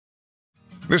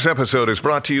This episode is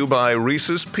brought to you by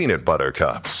Reese's Peanut Butter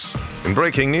Cups. In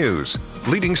breaking news,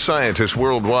 leading scientists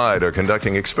worldwide are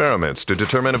conducting experiments to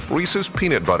determine if Reese's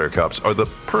Peanut Butter Cups are the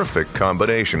perfect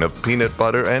combination of peanut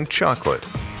butter and chocolate.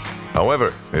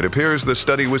 However, it appears the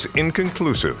study was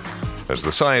inconclusive, as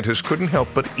the scientists couldn't help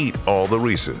but eat all the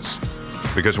Reese's.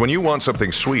 Because when you want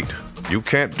something sweet, you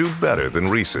can't do better than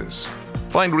Reese's.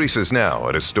 Find Reese's now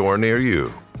at a store near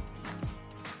you.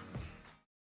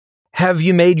 Have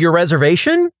you made your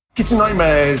reservation? Kitchen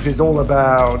Nightmares is all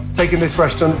about taking this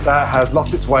restaurant that has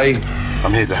lost its way.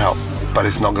 I'm here to help, but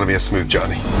it's not going to be a smooth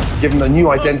journey. Giving them a new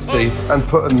identity and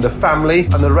putting the family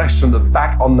and the restaurant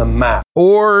back on the map.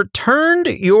 Or turned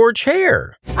your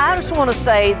chair? I just want to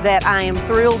say that I am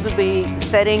thrilled to be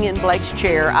sitting in Blake's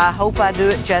chair. I hope I do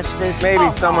it justice. Maybe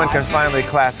someone can finally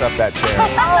class up that chair.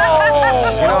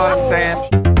 You know what I'm saying?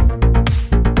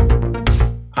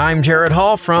 I'm Jared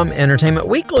Hall from Entertainment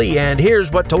Weekly, and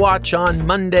here's what to watch on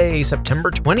Monday,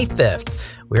 September 25th.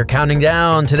 We're counting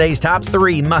down today's top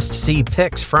 3 must-see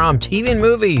picks from TV and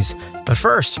movies. But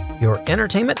first, your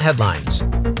entertainment headlines.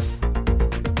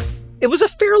 It was a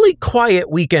fairly quiet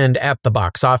weekend at the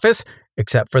box office,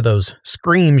 except for those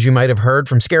screams you might have heard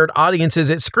from scared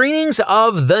audiences at screenings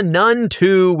of The Nun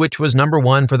 2, which was number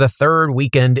 1 for the 3rd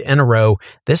weekend in a row,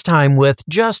 this time with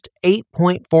just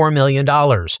 $8.4 million.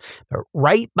 But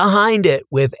right behind it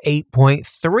with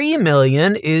 $8.3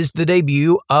 million is the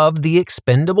debut of The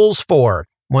Expendables 4.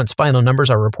 Once final numbers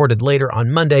are reported later on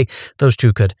Monday, those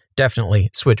two could definitely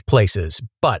switch places.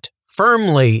 But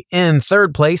firmly in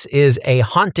 3rd place is A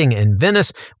Haunting in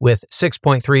Venice with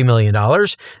 $6.3 million.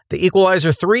 The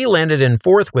Equalizer 3 landed in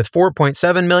 4th with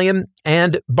 $4.7 million.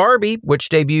 And Barbie, which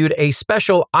debuted a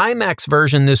special IMAX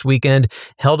version this weekend,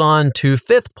 held on to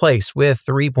 5th place with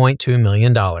 $3.2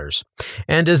 million.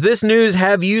 And does this news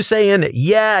have you saying,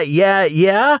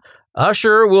 yeah?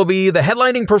 Usher will be the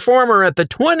headlining performer at the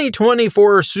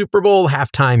 2024 Super Bowl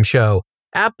halftime show.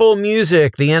 Apple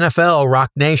Music, the NFL,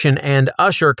 Rock Nation, and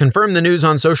Usher confirmed the news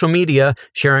on social media,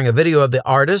 sharing a video of the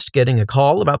artist getting a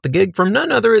call about the gig from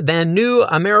none other than new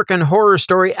American Horror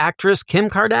Story actress Kim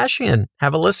Kardashian.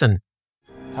 Have a listen.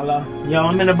 Hello? Yo,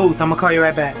 I'm in the booth. I'm gonna call you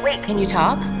right back. Wait, can you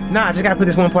talk? Nah, I just gotta put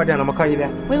this one part down. I'm gonna call you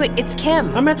back. Wait, it's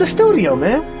Kim. I'm at the studio,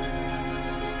 man.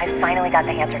 I finally got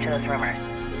the answer to those rumors.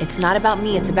 It's not about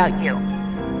me, it's about you.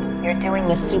 You're doing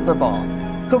the Super Bowl.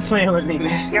 Quit playing with me,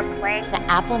 man. You're playing the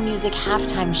Apple Music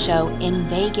halftime show in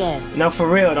Vegas. No, for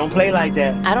real. Don't play like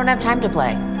that. I don't have time to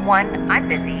play. 1, I'm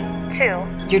busy.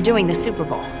 2, you're doing the Super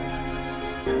Bowl.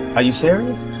 Are you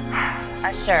serious?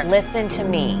 Usher, listen to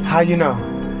me. How you know?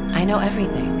 I know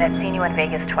everything. I've seen you in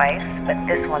Vegas twice, but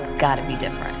this one's Gotta be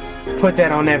different. Put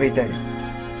that on everything.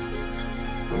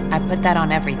 I put that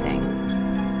on everything.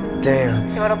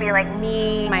 Damn. So it'll be like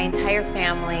Me, my entire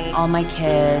family, all my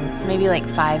kids, maybe like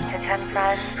 5 to 10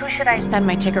 friends. Who should I send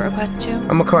my ticket request to? I'm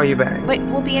gonna call you back. Wait,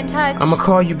 we'll be in touch. I'm gonna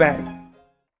call you back.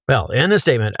 Well, in a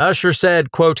statement, Usher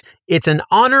said, quote, "It's an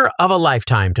honor of a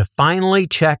lifetime to finally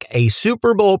check a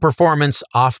Super Bowl performance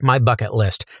off my bucket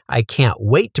list. I can't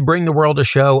wait to bring the world a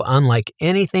show unlike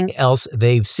anything else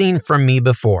they've seen from me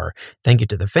before. Thank you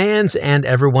to the fans and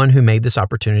everyone who made this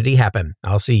opportunity happen.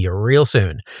 I'll see you real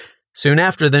soon." Soon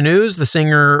after the news, the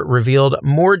singer revealed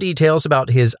more details about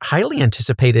his highly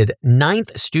anticipated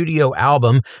 9th studio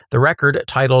album. The record,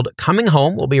 titled Coming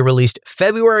Home, will be released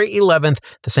February 11th,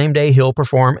 the same day he'll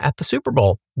perform at the Super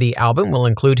Bowl. The album will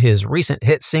include his recent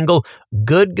hit single,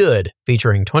 Good Good,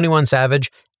 featuring 21 Savage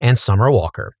and Summer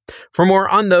Walker. For more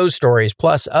on those stories,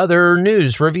 plus other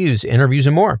news, reviews, interviews,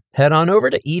 and more, head on over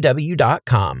to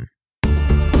EW.com.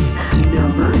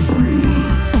 Number 3.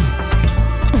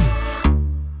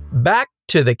 Back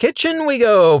to the kitchen we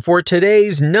go for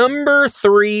today's number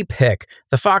 3 pick.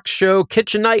 The Fox show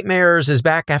Kitchen Nightmares is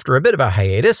back after a bit of a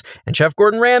hiatus, and Chef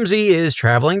Gordon Ramsay is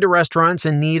traveling to restaurants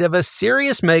in need of a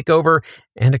serious makeover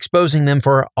and exposing them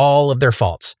for all of their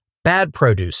faults. Bad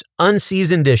produce,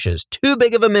 unseasoned dishes, too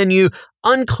big of a menu,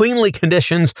 uncleanly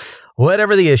conditions.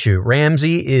 Whatever the issue,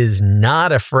 Ramsay is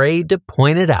not afraid to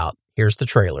point it out. Here's the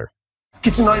trailer.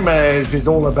 Kitchen Nightmares is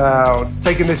all about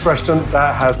taking this restaurant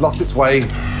that has lost its way.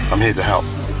 I'm here to help,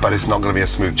 but it's not going to be a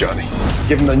smooth journey.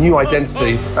 Giving them a new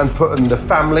identity and putting the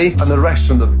family and the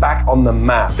restaurant back on the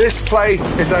map. This place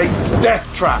is a death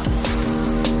trap.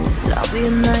 I'll be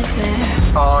a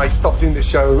nightmare. I stopped doing the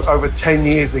show over 10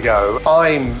 years ago.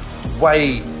 I'm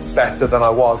way better than I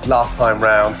was last time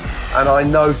round, and I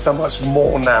know so much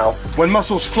more now. When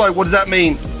muscles float, what does that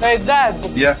mean? They're dead.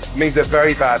 Yeah, it means they're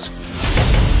very bad.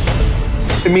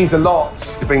 It means a lot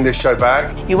to bring this show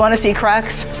back. You want to see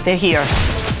cracks? They're here.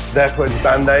 They're putting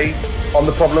band-aids on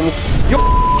the problems. You're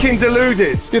f***ing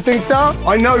deluded. You think so?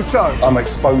 I know so. I'm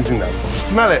exposing them.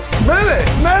 Smell it. Smell it!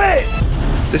 Smell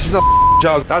it! This is not a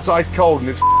joke. That's ice cold and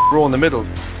it's raw in the middle.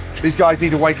 These guys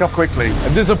need to wake up quickly.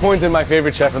 I'm disappointed in my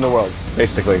favorite chef in the world,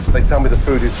 basically. They tell me the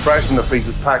food is fresh and the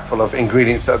freezer's packed full of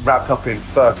ingredients that are wrapped up in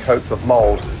fur coats of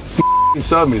mold.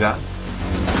 Serve me that.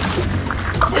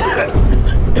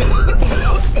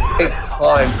 It's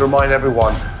time to remind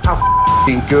everyone how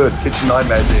f***ing good Kitchen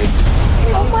Nightmares is.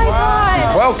 Oh my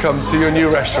God! Welcome to your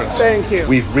new restaurant. Thank you.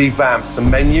 We've revamped the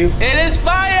menu. It is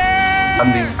fire!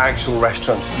 And the actual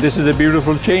restaurant. This is a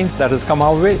beautiful change that has come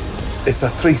our way. It's a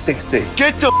 360.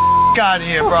 Get the out of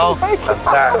here, bro. And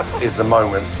that is the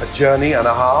moment. A journey and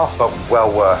a half, but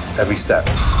well worth every step.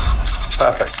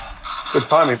 Perfect. Good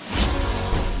timing.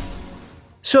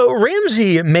 So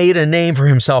Ramsay made a name for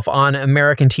himself on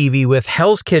American TV with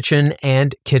Hell's Kitchen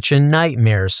and Kitchen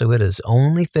Nightmares, so it is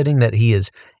only fitting that he has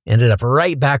ended up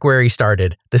right back where he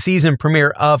started. The season premiere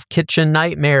of Kitchen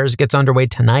Nightmares gets underway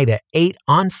tonight at 8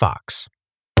 on Fox.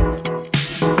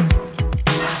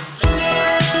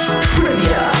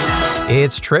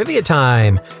 It's trivia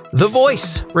time. The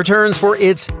Voice returns for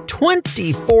its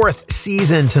 24th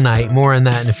season tonight. More on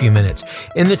that in a few minutes.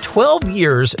 In the 12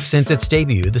 years since its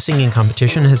debut, the singing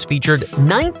competition has featured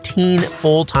 19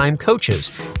 full-time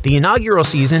coaches. The inaugural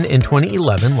season in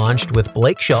 2011 launched with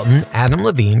Blake Shelton, Adam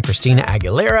Levine, Christina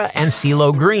Aguilera, and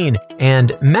CeeLo Green.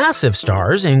 And massive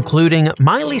stars, including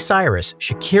Miley Cyrus,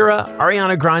 Shakira,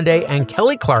 Ariana Grande, and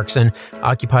Kelly Clarkson,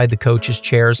 occupied the coaches'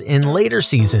 chairs in later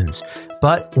seasons.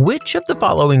 But which of the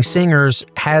following singers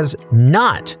has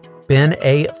not been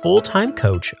a full-time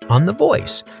coach on The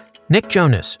Voice? Nick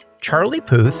Jonas, Charlie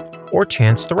Puth, or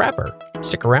Chance the Rapper?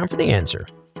 Stick around for the answer.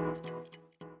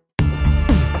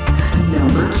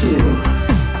 Number 2.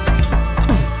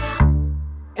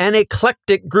 An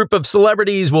eclectic group of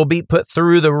celebrities will be put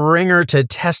through the ringer to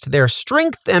test their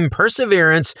strength and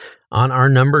perseverance on our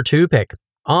number 2 pick.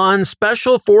 On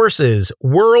Special Forces,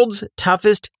 World's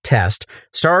Toughest Test,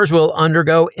 stars will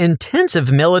undergo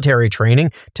intensive military training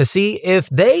to see if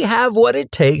they have what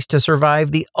it takes to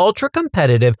survive the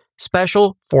ultra-competitive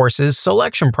Special Forces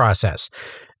selection process.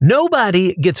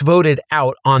 Nobody gets voted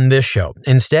out on this show.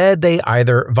 Instead, they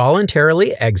either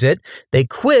voluntarily exit, they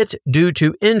quit due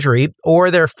to injury, or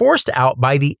they're forced out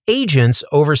by the agents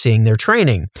overseeing their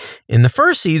training. In the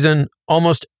first season,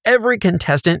 almost every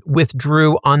contestant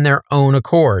withdrew on their own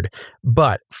accord.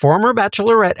 But former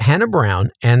Bachelorette Hannah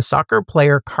Brown and soccer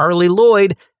player Carly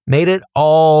Lloyd made it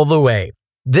all the way.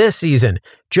 This season,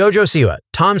 JoJo Siwa,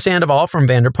 Tom Sandoval from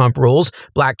Vanderpump Rules,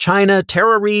 Black China,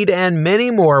 Tara Reid, and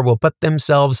many more will put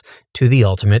themselves to the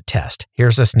ultimate test.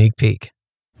 Here's a sneak peek.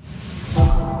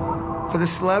 For the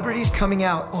celebrities coming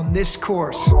out on this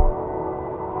course,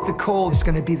 the cold is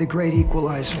going to be the great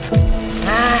equalizer.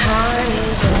 My heart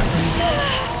is open.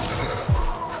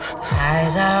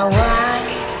 Eyes are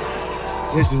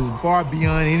wide. This is far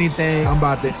beyond anything I'm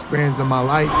about to experience in my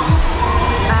life.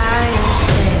 I am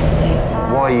standing.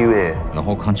 Why are you here? The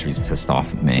whole country's pissed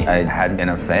off at me. I had an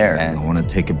affair and I want to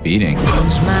take a beating.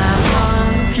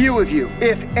 Few of you,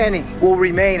 if any, will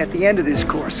remain at the end of this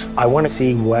course. I want to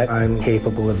see what I'm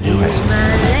capable of doing.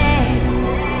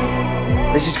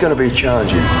 This is going to be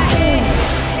challenging.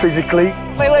 Physically.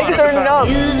 My legs are numb.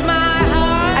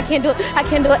 I can't do it. I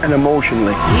can't do it. And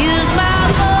emotionally.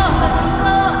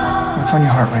 What's on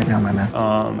your heart right now, my man?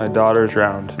 My daughter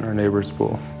drowned in our neighbor's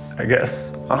pool. I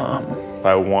guess,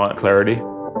 I want clarity.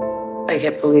 I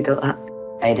can't believe that.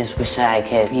 I just wish I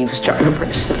could be a stronger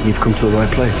person. You've come to the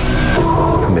right place.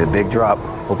 It's going to be a big drop.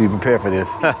 Hope you prepare for this.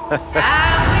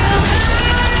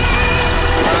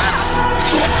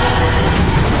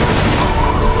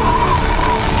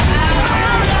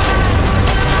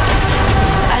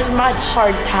 As much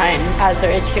hard times as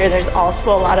there is here, there's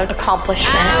also a lot of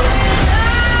accomplishment.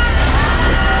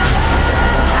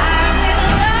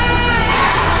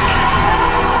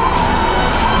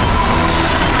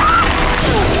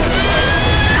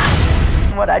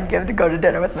 What I'd give to go to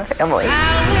dinner with my family.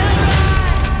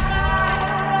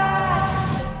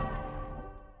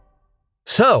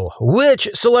 So, which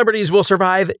celebrities will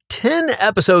survive 10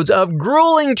 episodes of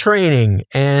grueling training,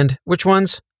 and which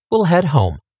ones will head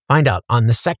home? Find out on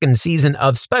the second season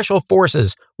of Special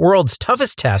Forces, World's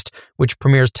Toughest Test, which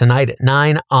premieres tonight at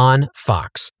 9 on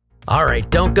Fox. All right,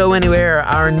 don't go anywhere.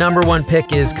 Our number 1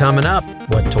 pick is coming up.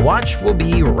 What to watch? We'll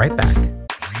be right back.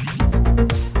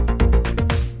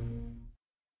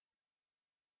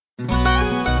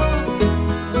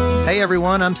 Hey Hey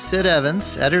everyone, I'm Sid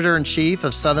Evans, editor-in-chief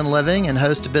of Southern Living and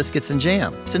host of Biscuits and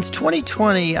Jam. Since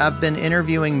 2020, I've been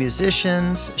interviewing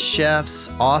musicians, chefs,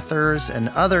 authors, and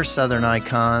other Southern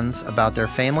icons about their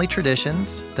family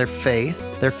traditions, their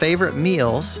faith, their favorite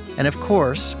meals, and of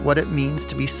course, what it means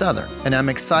to be Southern. And I'm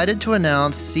excited to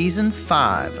announce Season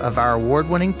 5 of our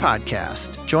award-winning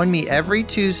podcast. Join me every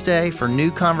Tuesday for new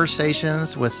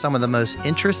conversations with some of the most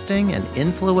interesting and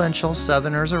influential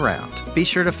Southerners around. Be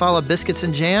sure to follow Biscuits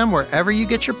and Jam wherever you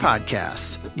get your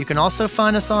podcasts. You can also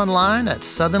find us online at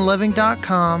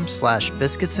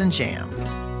southernliving.com/biscuitsandjam.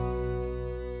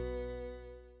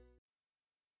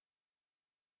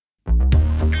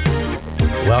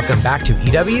 Welcome back to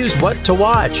EW's What to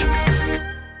Watch.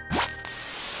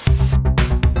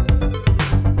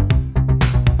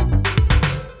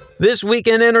 This week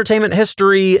in entertainment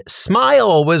history,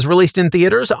 Smile was released in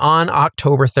theaters on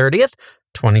October 30th,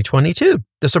 2022.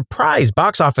 The surprise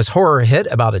box office horror hit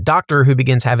about a doctor who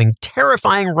begins having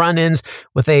terrifying run-ins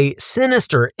with a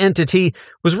sinister entity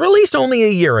was released only a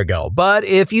year ago. But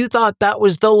if you thought that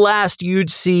was the last you'd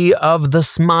see of the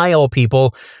Smile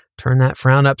people, turn that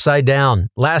frown upside down.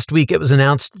 Last week, it was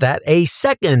announced that a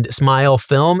second Smile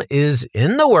film is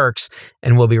in the works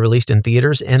and will be released in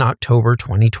theaters in October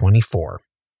 2024.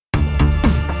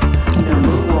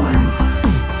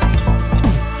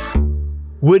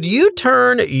 Would you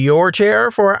turn your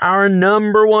chair for our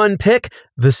number one pick,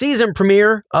 the season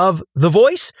premiere of The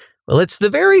Voice? Well, it's the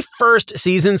very first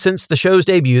season since the show's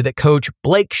debut that coach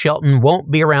Blake Shelton won't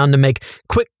be around to make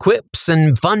quick quips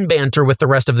and fun banter with the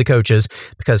rest of the coaches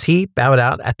because he bowed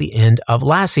out at the end of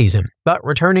last season. But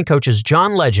returning coaches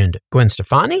John Legend, Gwen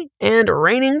Stefani, and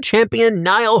reigning champion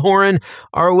Niall Horan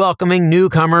are welcoming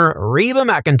newcomer Reba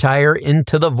McEntire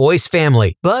into the Voice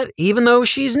family. But even though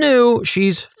she's new,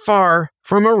 she's far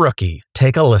from a rookie.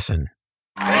 Take a listen.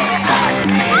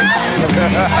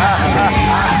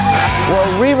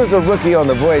 Well, Reba's a rookie on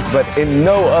The Voice, but in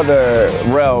no other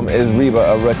realm is Reba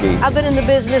a rookie. I've been in the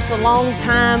business a long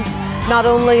time, not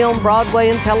only on Broadway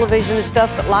and television and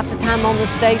stuff, but lots of time on the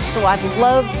stage, so I'd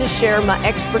love to share my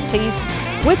expertise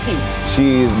with you.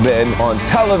 She's been on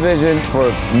television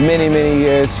for many, many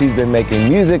years. She's been making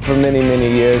music for many,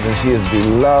 many years, and she is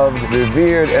beloved,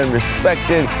 revered, and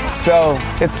respected. So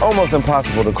it's almost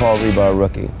impossible to call Reba a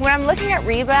rookie. When I'm looking at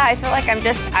Reba, I feel like I'm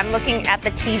looking at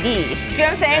the TV. Do you know what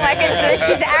I'm saying? Like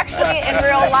she's actually in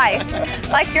real life.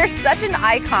 Like you're such an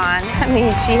icon. I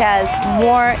mean, she has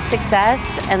more success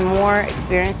and more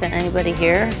experience than anybody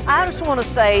here. I just want to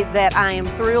say that I am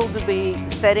thrilled to be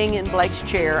sitting in Blake's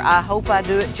chair. I hope I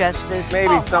do it justice.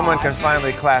 Maybe someone can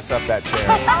finally class up that chair.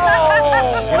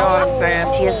 You know what I'm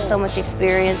saying? She has so much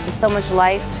experience and so much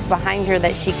life behind her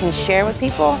that she can share with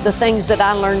people. The things that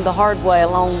I learned the hard way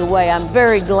along the way, I'm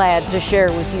very glad to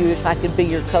share with you. If I could be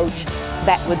your coach,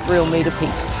 that would thrill me to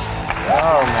pieces.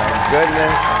 Oh my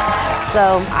goodness.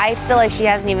 So I feel like she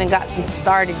hasn't even gotten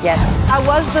started yet. I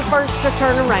was the first to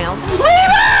turn around.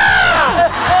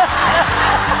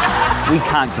 We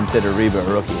can't consider Reba a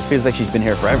rookie. It feels like she's been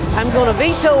here forever. I'm going to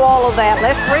veto all of that.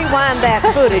 Let's rewind that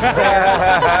footage there.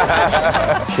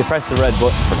 She pressed the red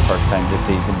button for the first time this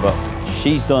season, but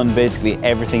she's done basically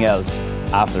everything else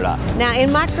after that. Now,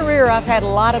 in my career, I've had a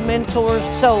lot of mentors,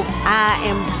 so I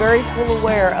am very full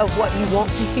aware of what you want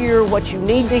to hear, what you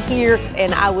need to hear,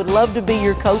 and I would love to be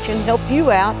your coach and help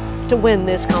you out to win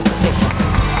this competition.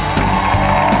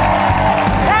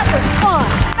 That was fun.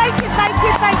 Thank you, thank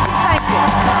you, thank you, thank you.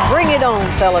 Bring it on,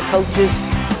 fellow coaches.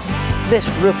 This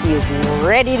rookie is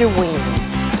ready to win.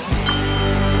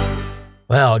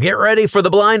 Well, get ready for the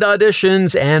blind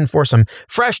auditions and for some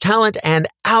fresh talent and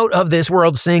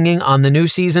out-of-this-world singing on the new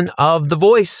season of The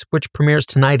Voice, which premieres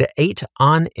tonight at 8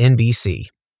 on NBC.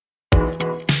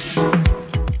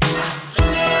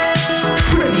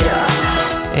 Trivia.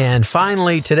 And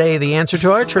finally, today, the answer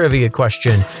to our trivia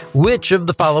question. Which of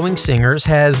the following singers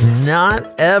has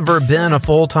not ever been a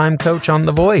full-time coach on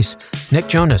The Voice? Nick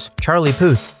Jonas, Charlie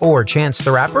Puth, or Chance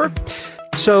the Rapper?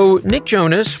 So Nick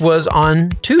Jonas was on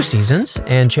 2 seasons,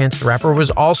 and Chance the Rapper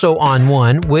was also on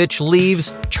 1, which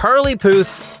leaves Charlie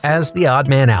Puth as the odd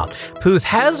man out. Puth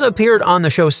has appeared on the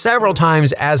show several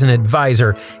times as an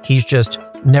advisor. He's just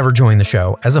never joined the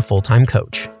show as a full-time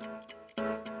coach.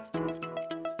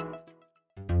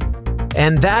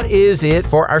 And that is it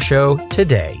for our show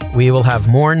today. We will have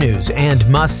more news and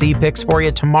must-see picks for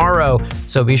you tomorrow,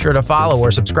 so be sure to follow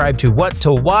or subscribe to What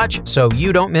to Watch so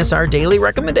you don't miss our daily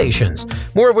recommendations,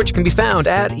 more of which can be found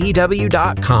at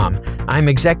EW.com. I'm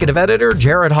Executive Editor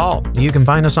Jared Hall. You can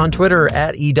find us on Twitter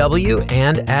at EW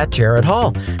and at Jared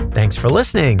Hall. Thanks for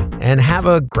listening, and have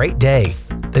a great day.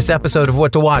 This episode of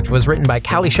What to Watch was written by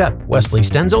Callie Shep, Wesley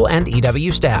Stenzel, and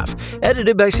EW staff.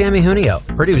 Edited by Sammy Junio.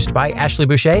 Produced by Ashley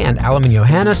Boucher and Alamin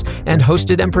Johannes. And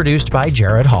hosted and produced by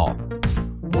Jared Hall.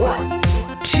 What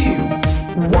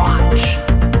to Watch.